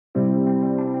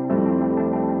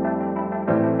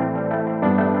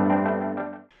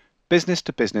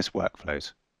Business-to-business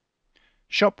workflows.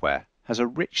 Shopware has a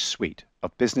rich suite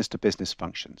of business-to-business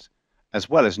functions, as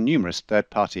well as numerous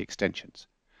third-party extensions,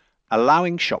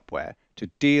 allowing Shopware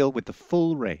to deal with the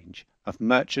full range of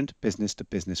merchant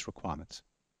business-to-business requirements.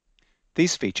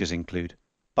 These features include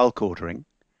bulk ordering,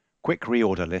 quick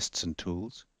reorder lists and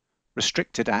tools,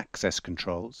 restricted access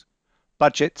controls,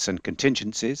 budgets and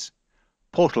contingencies,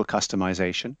 portal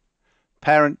customization,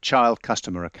 parent-child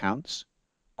customer accounts,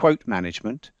 quote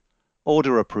management,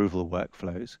 order approval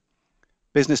workflows,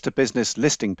 business-to-business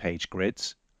listing page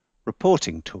grids,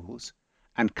 reporting tools,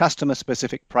 and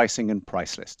customer-specific pricing and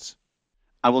price lists.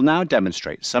 I will now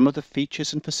demonstrate some of the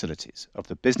features and facilities of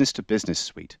the business-to-business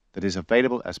suite that is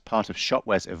available as part of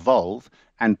Shopware's Evolve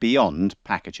and Beyond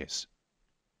packages.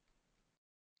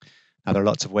 Now, there are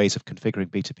lots of ways of configuring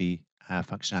B2B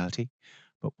functionality,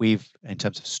 but in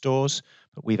terms of stores,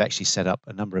 we've actually set up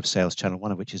a number of sales channels,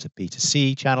 one of which is a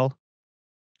B2C channel,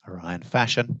 Orion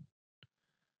Fashion,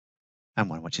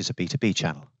 and one which is a B2B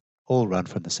channel, all run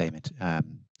from the same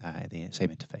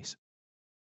interface.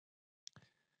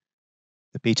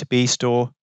 The B2B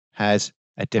store has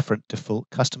a different default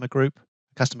customer group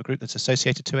that's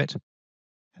associated to it,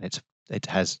 and it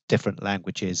has different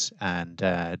languages and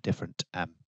different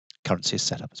currencies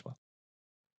set up as well.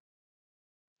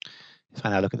 If I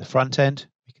now look at the front end,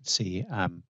 we can see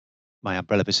my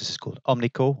umbrella business is called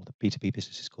Omnicore. The B2B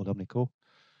business is called Omnicore.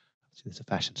 So there's a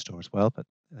fashion store as well, but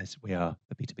we are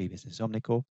the B2B business is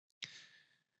Omnicore.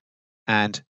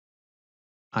 And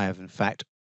I have in fact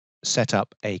set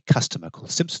up a customer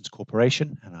called Simpsons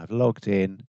Corporation, and I've logged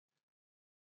in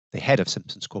the head of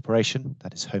Simpsons Corporation,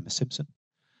 that is Homer Simpson,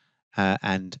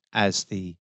 and as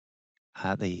the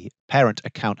parent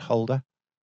account holder,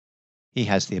 he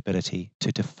has the ability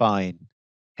to define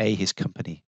his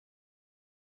company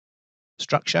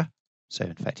structure. So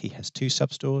in fact, he has two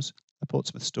sub-stores, a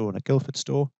Portsmouth store and a Guildford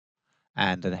store,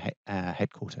 and a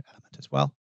headquarter element as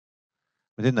well.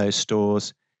 Within those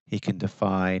stores, he can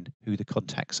define who the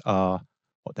contacts are,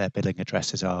 what their billing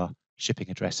addresses are, shipping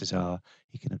addresses are.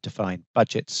 He can define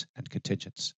budgets and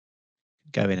contingents.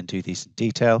 Go in and do these in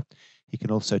detail. He can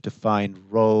also define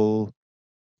role,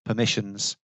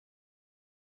 permissions,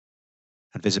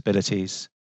 and visibilities,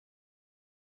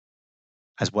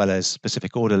 as well as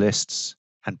specific order lists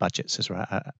and budgets, as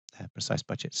precise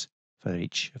budgets for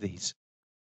each of these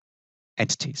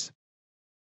entities.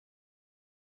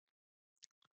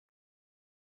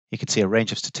 You can see a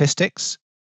range of statistics,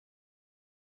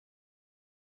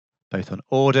 both on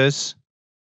orders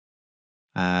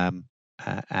and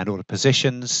order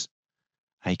positions.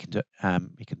 You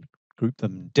can group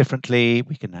them differently.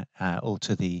 We can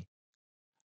alter the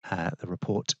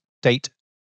report date,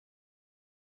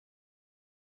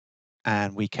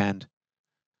 and we can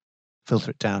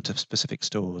filter it down to specific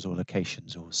stores or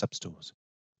locations or sub-stores.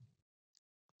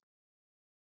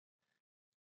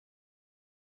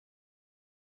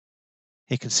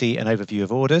 You can see an overview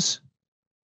of orders.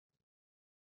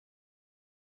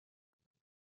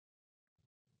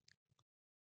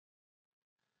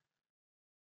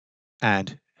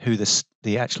 And who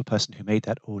the actual person who made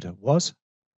that order was.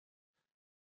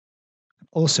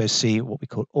 Also see what we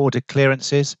call order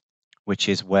clearances, which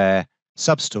is where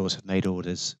sub-stores have made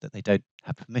orders that they don't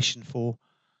have permission for,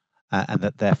 and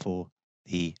that therefore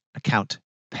the account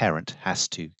parent has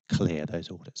to clear those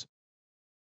orders.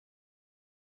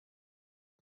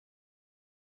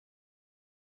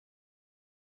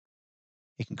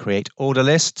 You can create order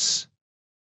lists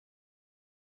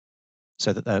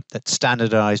so that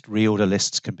standardized reorder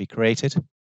lists can be created.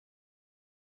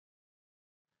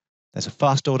 There's a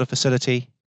fast order facility,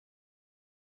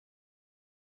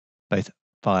 both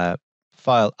via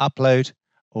file upload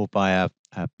or by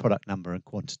a product number and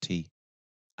quantity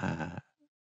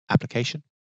application.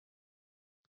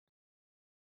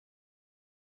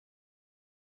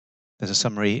 There's a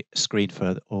summary screen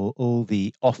for all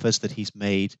the offers that he's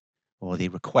made, or the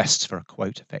requests for a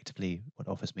quote, effectively what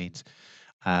offers means.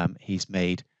 He's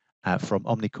made from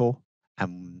Omnicore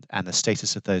and the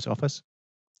status of those offers.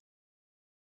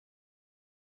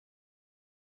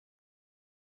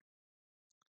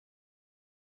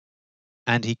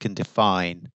 And he can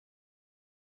define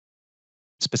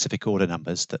specific order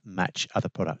numbers that match other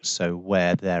products. So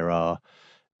where there are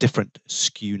different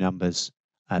SKU numbers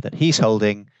that he's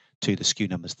holding to the SKU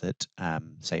numbers that,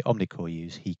 say, Omnicore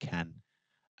use, he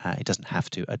doesn't have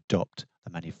to adopt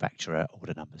the manufacturer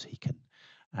order numbers. He can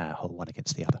hold one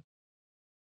against the other.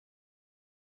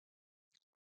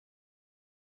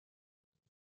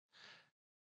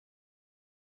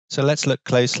 So let's look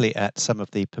closely at some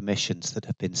of the permissions that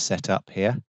have been set up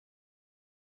here.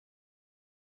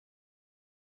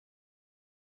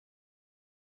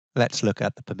 let's look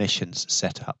at the permissions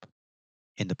set up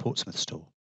in the Portsmouth store.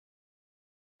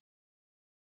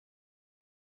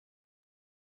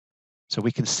 So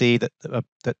we can see that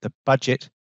the budget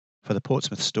for the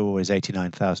Portsmouth store is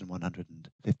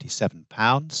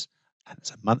 £89,157, and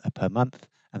it's per month,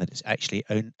 and that it's actually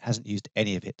hasn't used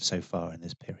any of it so far in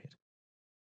this period.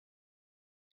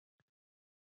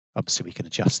 Obviously, we can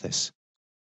adjust this,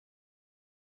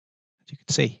 as you can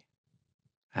see,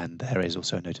 and there is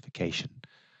also a notification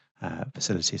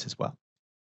facilities as well.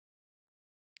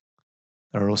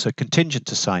 There are also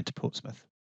contingents assigned to Portsmouth.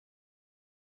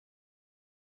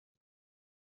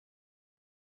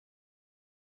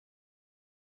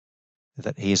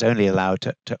 That he is only allowed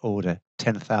to order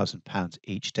 £10,000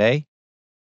 each day,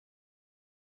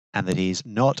 and that he is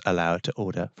not allowed to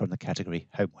order from the category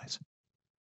homewares.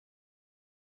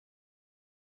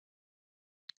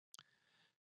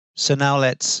 So now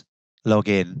let's log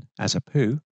in as a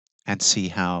poo and see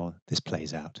how this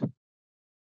plays out.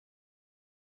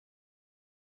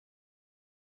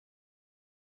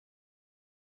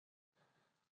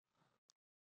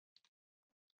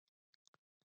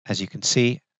 As you can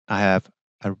see, I have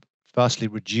a vastly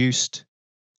reduced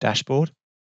dashboard.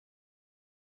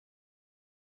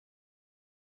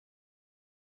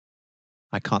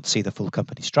 I can't see the full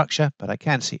company structure, but I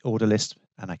can see order list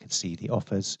and I can see the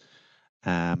offers.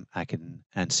 I can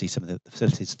see some of the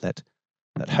facilities that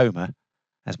Homer,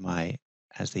 at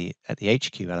the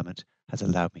HQ element, has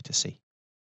allowed me to see.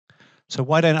 So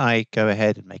why don't I go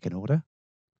ahead and make an order?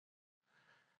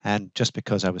 And just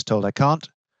because I was told I can't,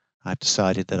 I've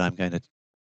decided that I'm going to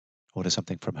order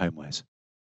something from Homewares.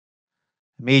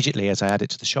 Immediately, as I add it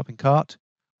to the shopping cart,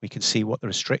 we can see what the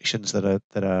restrictions that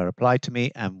are applied to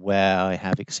me and where I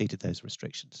have exceeded those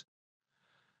restrictions.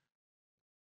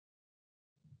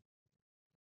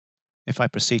 If I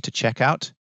proceed to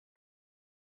checkout,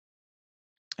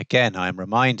 again, I am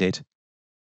reminded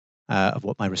of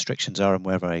what my restrictions are and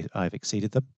wherever I've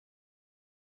exceeded them.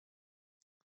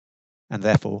 And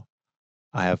therefore,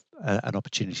 I have an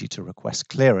opportunity to request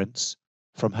clearance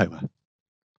from Homer,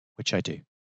 which I do.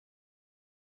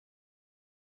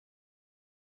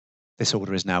 This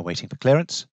order is now waiting for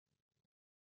clearance.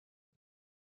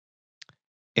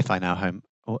 If I now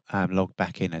log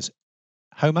back in as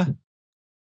Homer,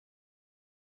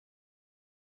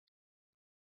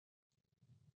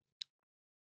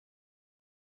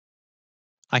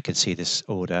 I can see this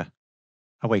order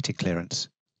awaiting clearance.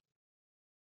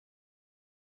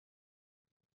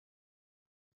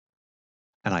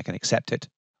 And I can accept it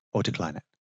or decline it.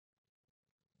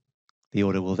 The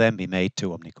order will then be made to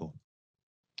Omnicall.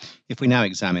 If we now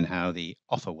examine how the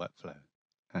offer workflow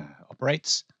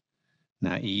operates,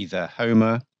 now either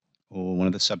Homer or one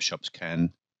of the sub-shops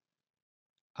can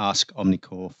ask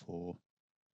Omnicall for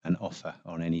an offer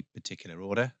on any particular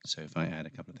order. So if I add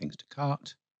a couple of things to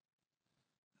cart,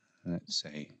 let's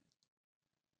say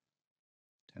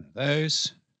 10 of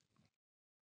those,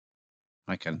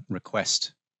 I can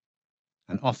request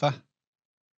an offer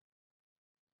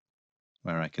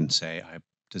where I can say I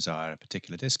desire a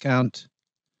particular discount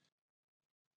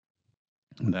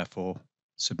and therefore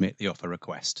submit the offer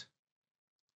request.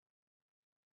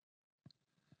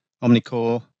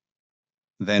 Omnicall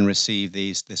then receive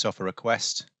this offer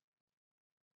request,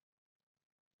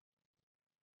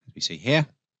 as we see here.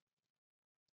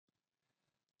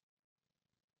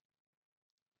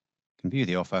 Can view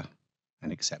the offer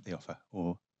and accept the offer,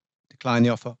 or decline the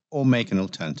offer, or make an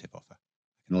alternative offer.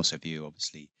 I can also view,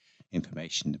 obviously,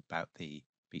 information about the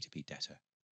B2B debtor.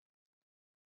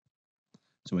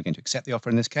 So we're going to accept the offer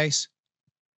in this case,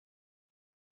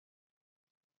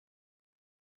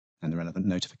 and the relevant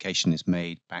notification is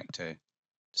made back to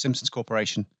Simpsons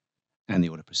Corporation, and the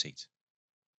order proceeds.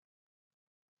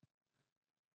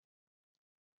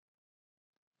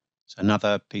 So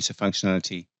another piece of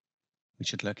functionality we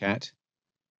should look at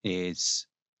is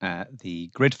the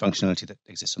grid functionality that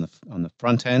exists on the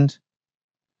front end.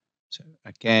 So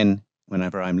again,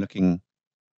 whenever I'm looking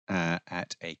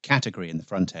at a category in the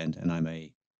front end and I'm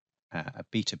a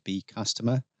B2B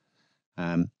customer,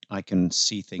 I can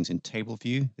see things in table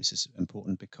view. This is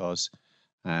important because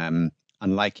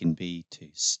unlike in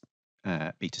B2C,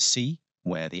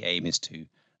 where the aim is to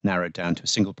narrow down to a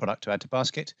single product to add to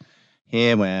basket,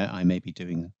 here where I may be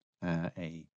doing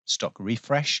a stock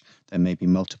refresh, there may be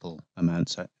multiple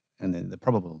amounts, and then the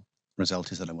probable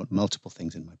result is that I want multiple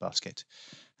things in my basket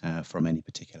from any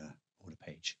particular order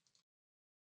page.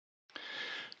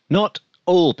 Not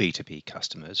all B2B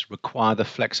customers require the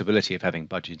flexibility of having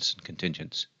budgets and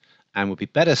contingents, and would be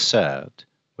better served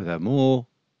with a more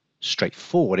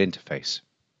straightforward interface.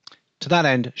 To that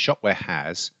end, Shopware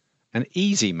has an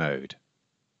easy mode,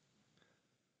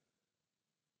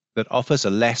 that offers a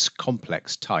less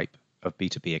complex type of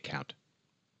B2B account.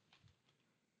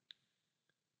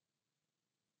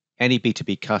 Any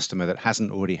B2B customer that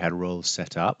hasn't already had roles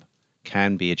set up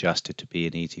can be adjusted to be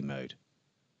in easy mode.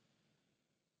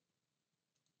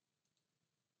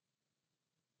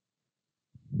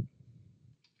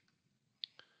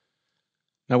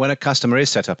 Now, when a customer is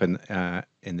set up in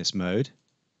this mode,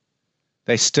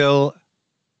 they still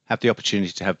have the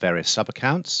opportunity to have various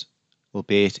sub-accounts,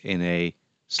 albeit in a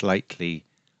slightly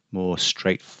more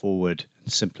straightforward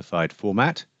and simplified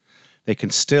format. They can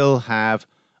still have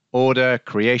order,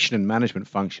 creation, and management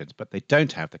functions, but they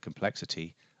don't have the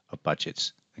complexity of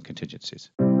budgets and contingencies.